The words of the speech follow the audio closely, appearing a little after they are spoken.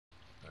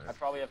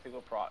probably have to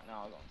go proc. No,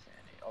 I'll go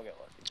insanity. I'll get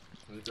lucky.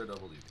 Let's go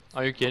double DP.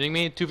 Are you kidding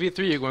me?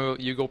 2v3,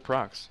 you go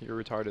procs. You're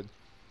retarded.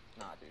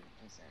 Nah, dude,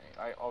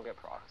 insanity. I'll get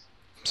procs.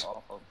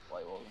 Off of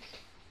light wolves.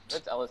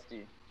 That's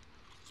LSD.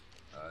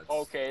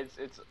 Okay,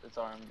 it's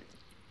RMB.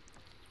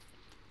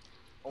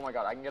 Oh my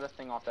god, I can get a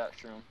thing off that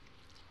shroom.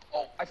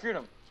 Oh, I feared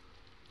him.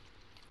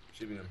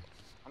 Shooting him.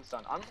 I'm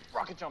stunned. I'm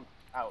rocket jump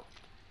out.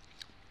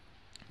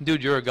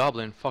 Dude, you're a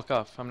goblin. Fuck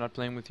off. I'm not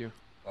playing with you.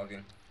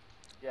 Logging.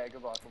 Yeah,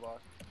 good block, good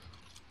block.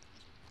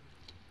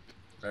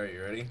 Alright,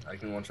 you ready? I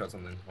can one shot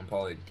something. I'm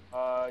polyed.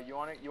 You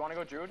wanna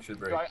go Druid? Should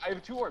break. I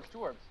have two orbs.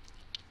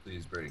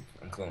 Please break.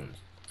 I'm cloned.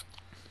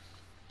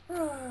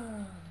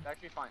 It's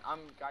actually fine. I'm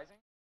guysing.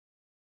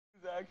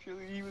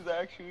 He was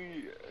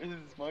actually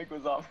his mic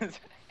was off his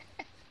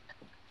head.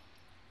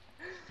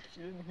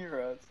 You didn't hear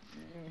us.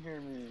 You didn't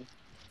hear me.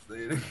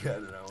 Say it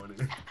again and I want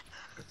to.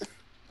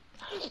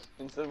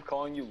 Instead of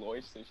calling you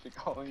Loish, they should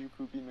call you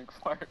Poopy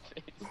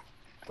McFireface.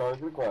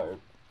 Charge required.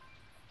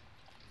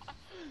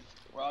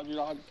 Roger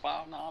dog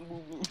 5-9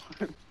 boo boo.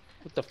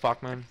 What the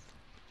fuck, man?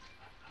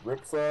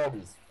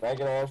 Ripside is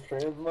faggot ass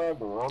transmog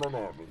running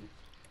at me.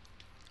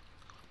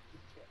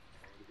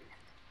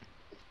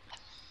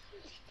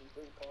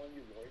 Instead of calling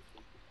you Loish,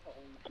 they should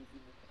call you Poopy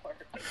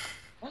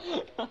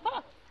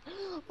McFireface.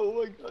 Oh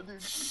my god,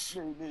 dude.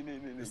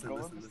 Nate, Listen, go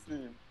listen, on the listen.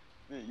 stream.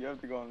 Nate, you have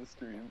to go on the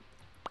stream.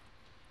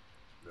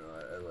 No,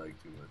 I like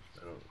too much.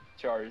 I don't.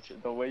 Charge,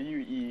 the way you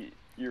eat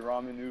your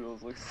ramen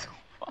noodles looks so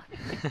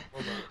funny.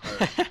 Hold on.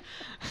 Alright.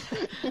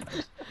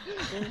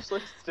 You're just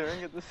like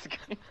staring at the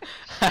screen.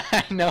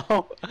 I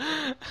know.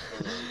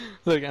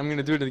 Look, I'm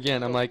gonna do it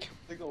again. I'm like.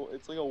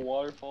 It's like a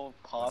waterfall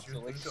of pasta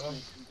your like thing called?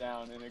 streaming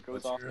down and it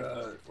goes off.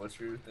 What's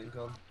your thing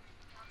called?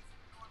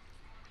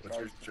 What's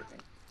Charge your thing.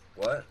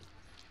 what?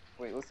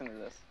 Wait, listen to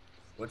this.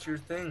 What's your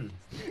thing?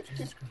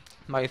 Jesus Christ.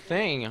 My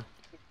thing.